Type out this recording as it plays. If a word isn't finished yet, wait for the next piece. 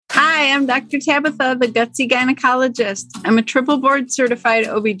Hi, I'm Dr. Tabitha, the Gutsy Gynecologist. I'm a triple board certified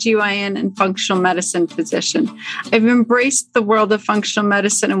OBGYN and functional medicine physician. I've embraced the world of functional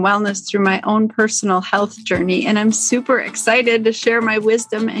medicine and wellness through my own personal health journey, and I'm super excited to share my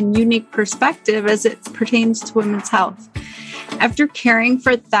wisdom and unique perspective as it pertains to women's health. After caring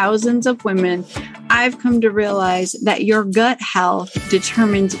for thousands of women, I've come to realize that your gut health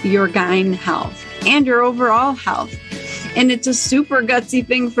determines your gyne health and your overall health. And it's a super gutsy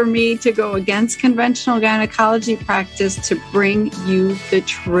thing for me to go against conventional gynecology practice to bring you the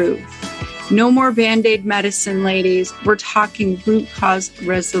truth. No more Band-Aid medicine, ladies. We're talking root cause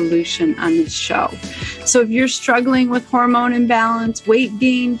resolution on this show. So if you're struggling with hormone imbalance, weight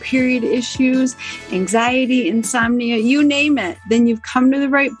gain, period issues, anxiety, insomnia, you name it, then you've come to the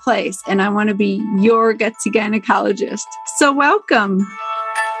right place. And I want to be your gutsy gynecologist. So welcome.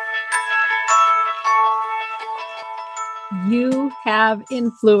 You have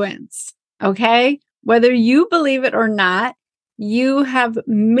influence, okay? Whether you believe it or not, you have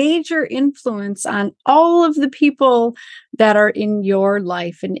major influence on all of the people that are in your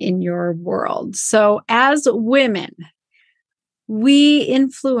life and in your world. So as women, we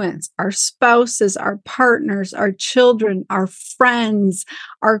influence our spouses, our partners, our children, our friends,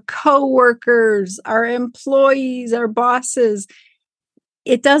 our coworkers, our employees, our bosses.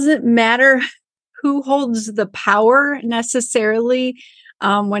 It doesn't matter who holds the power necessarily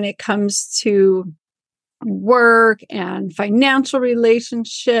when it comes to work and financial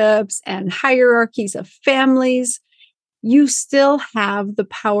relationships and hierarchies of families. You still have the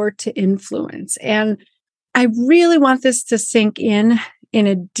power to influence. And I really want this to sink in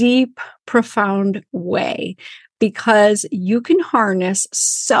a deep, profound way, because you can harness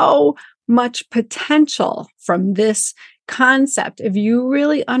so much potential from this concept if you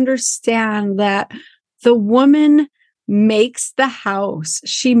really understand that the woman makes the house,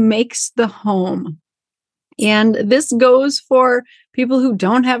 she makes the home. And this goes for people who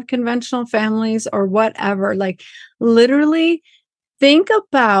don't have conventional families or whatever. Like, literally think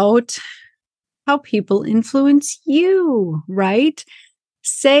about how people influence you, right?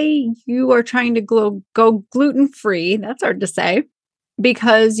 Say you are trying to go gluten-free. That's hard to say,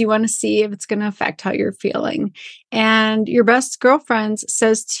 because you want to see if it's going to affect how you're feeling. And your best girlfriend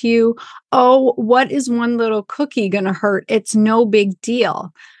says to you, oh, what is one little cookie going to hurt? It's no big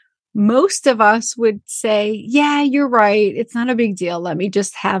deal. Most of us would say, yeah, you're right. It's not a big deal. Let me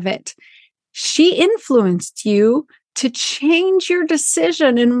just have it. She influenced you to change your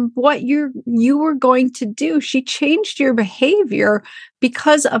decision and what you were going to do. She changed your behavior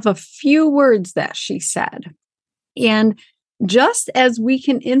because of a few words that she said. And just as we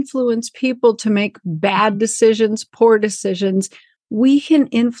can influence people to make bad decisions, poor decisions, we can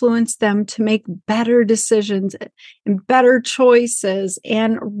influence them to make better decisions and better choices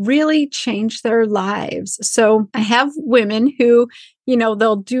and really change their lives. So I have women who,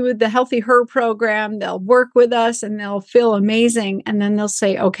 they'll do the Healthy Her program, they'll work with us and they'll feel amazing. And then they'll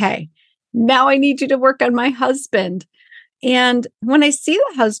say, okay, now I need you to work on my husband. And when I see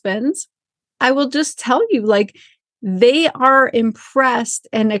the husbands, I will just tell you, they are impressed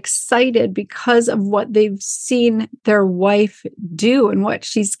and excited because of what they've seen their wife do and what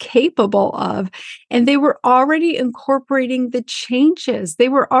she's capable of. And they were already incorporating the changes. They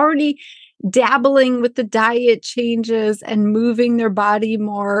were already dabbling with the diet changes and moving their body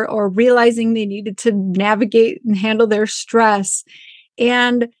more, or realizing they needed to navigate and handle their stress.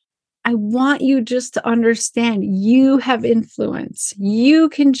 And I want you just to understand you have influence. You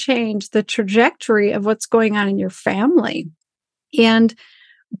can change the trajectory of what's going on in your family. And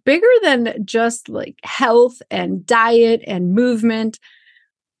bigger than just health and diet and movement,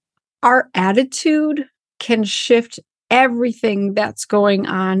 our attitude can shift everything that's going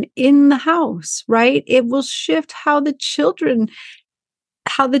on in the house, right? It will shift how the children's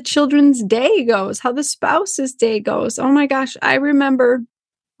day goes, how the spouse's day goes. Oh my gosh, I remember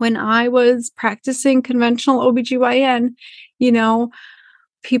when I was practicing conventional OBGYN,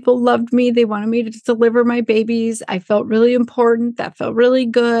 people loved me. They wanted me to deliver my babies. I felt really important. That felt really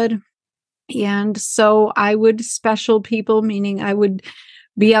good. And so I would special people, meaning I would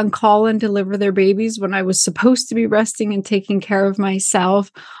be on call and deliver their babies when I was supposed to be resting and taking care of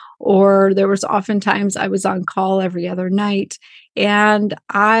myself. Or there was oftentimes I was on call every other night. And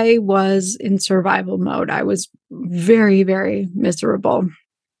I was in survival mode. I was very, very miserable.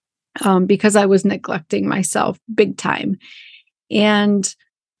 Because I was neglecting myself big time. And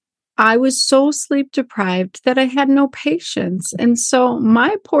I was so sleep deprived that I had no patience. And so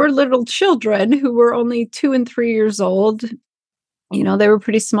my poor little children, who were only 2 and 3 years old, they were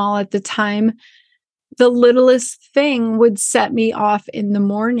pretty small at the time, the littlest thing would set me off in the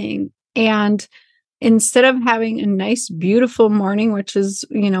morning. And instead of having a nice, beautiful morning, which is,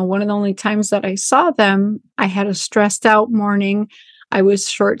 one of the only times that I saw them, I had a stressed out morning. I was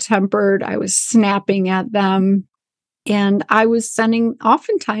short-tempered. I was snapping at them. And I was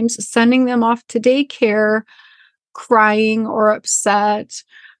oftentimes sending them off to daycare, crying or upset,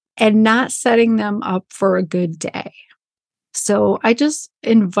 and not setting them up for a good day. So I just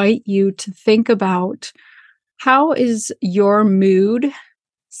invite you to think about, how is your mood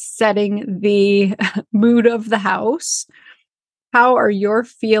setting the mood of the house? How are your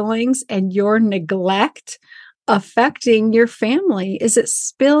feelings and your neglect affecting your family? Is it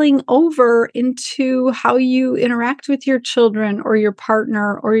spilling over into how you interact with your children or your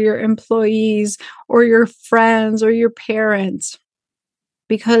partner or your employees or your friends or your parents?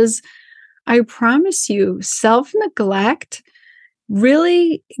 Because I promise you, self-neglect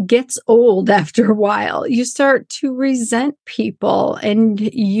really gets old after a while. You start to resent people and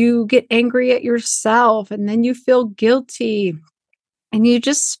you get angry at yourself, and then you feel guilty. And you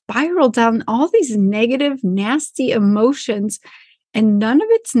just spiral down all these negative, nasty emotions, and none of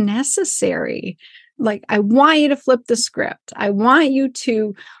it's necessary. Like, I want you to flip the script. I want you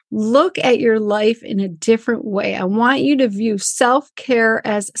to look at your life in a different way. I want you to view self-care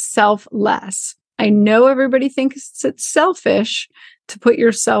as selfless. I know everybody thinks it's selfish to put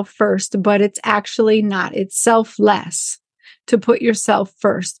yourself first, but it's actually not. It's selfless to put yourself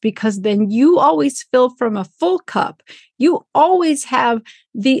first, because then you always fill from a full cup. You always have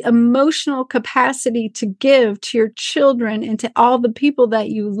the emotional capacity to give to your children and to all the people that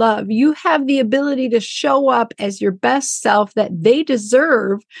you love. You have the ability to show up as your best self that they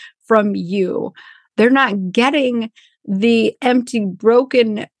deserve from you. They're not getting the empty,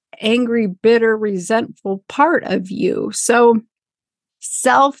 broken, angry, bitter, resentful part of you. So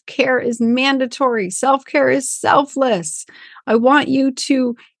self-care is mandatory. Self-care is selfless. I want you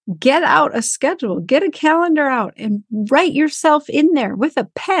to get out a schedule, get a calendar out, and write yourself in there with a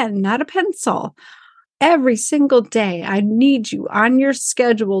pen, not a pencil. Every single day, I need you on your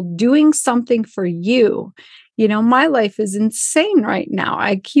schedule doing something for you. My life is insane right now.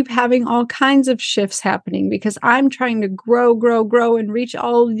 I keep having all kinds of shifts happening because I'm trying to grow, and reach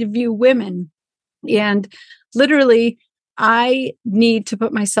all of you women. And literally, I need to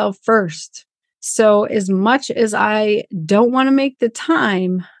put myself first. So as much as I don't want to make the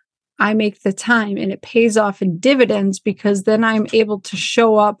time, I make the time, and it pays off in dividends, because then I'm able to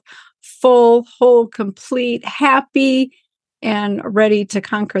show up full, whole, complete, happy, and ready to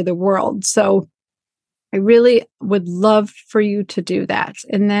conquer the world. So I really would love for you to do that.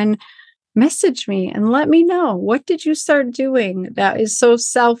 And then message me and let me know, what did you start doing that is so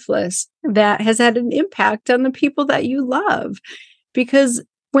selfless, that has had an impact on the people that you love? Because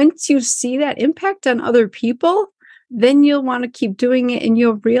once you see that impact on other people, then you'll want to keep doing it, and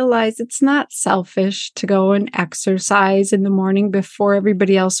you'll realize it's not selfish to go and exercise in the morning before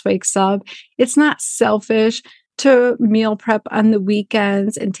everybody else wakes up. It's not selfish to meal prep on the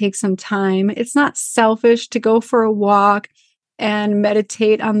weekends and take some time. It's not selfish to go for a walk and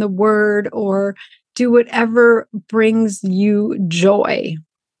meditate on the word or do whatever brings you joy.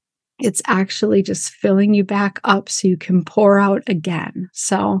 It's actually just filling you back up so you can pour out again.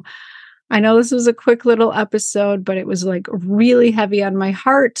 So I know this was a quick little episode, but it was like really heavy on my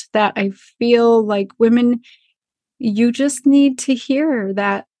heart, that I feel like, women, you just need to hear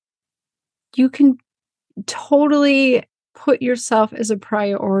that you can totally put yourself as a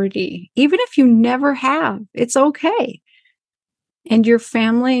priority, even if you never have. It's okay. And your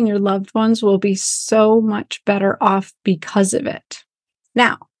family and your loved ones will be so much better off because of it.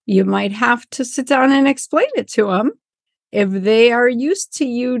 Now, you might have to sit down and explain it to them. If they are used to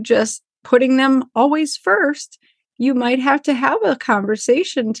you just putting them always first, you might have to have a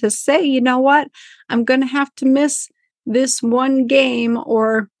conversation to say, you know what, I'm going to have to miss this one game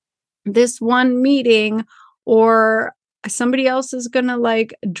or this one meeting, or somebody else is going to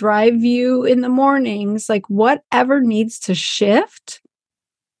drive you in the mornings, whatever needs to shift,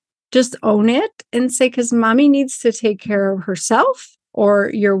 just own it and say, because mommy needs to take care of herself,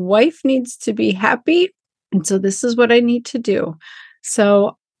 or your wife needs to be happy. And so this is what I need to do.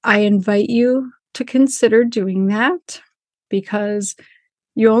 So I invite you to consider doing that, because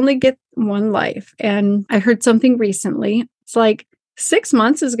you only get one life. And I heard something recently. It's like 6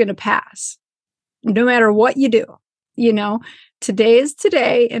 months is going to pass no matter what you do. Today is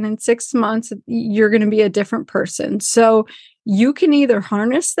today, and in 6 months, you're going to be a different person. So you can either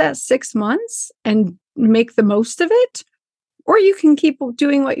harness that 6 months and make the most of it, or you can keep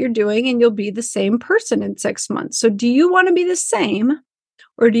doing what you're doing and you'll be the same person in 6 months. So do you want to be the same,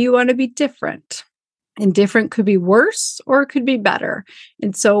 or do you want to be different? And different could be worse or it could be better.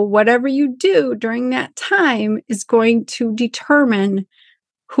 And so whatever you do during that time is going to determine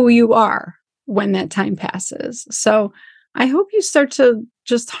who you are when that time passes. So I hope you start to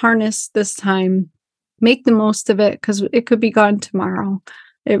just harness this time, make the most of it, because it could be gone tomorrow.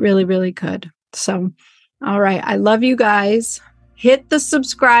 It really, really could. So, all right. I love you guys. Hit the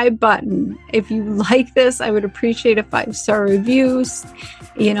subscribe button. If you like this, I would appreciate a 5-star review.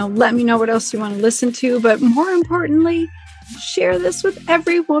 Let me know what else you want to listen to. But more importantly, share this with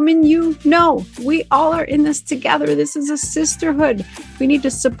every woman you know. We all are in this together. This is a sisterhood. We need to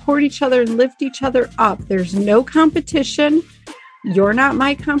support each other and lift each other up. There's no competition. You're not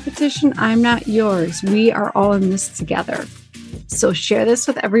my competition. I'm not yours. We are all in this together. So share this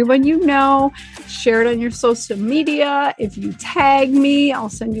with everyone you know. Share it on your social media. If you tag me, I'll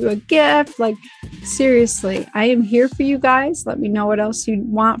send you a gift. Seriously, I am here for you guys. Let me know what else you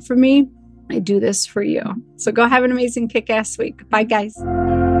want from me. I do this for you. So go have an amazing kick-ass week. Bye, guys.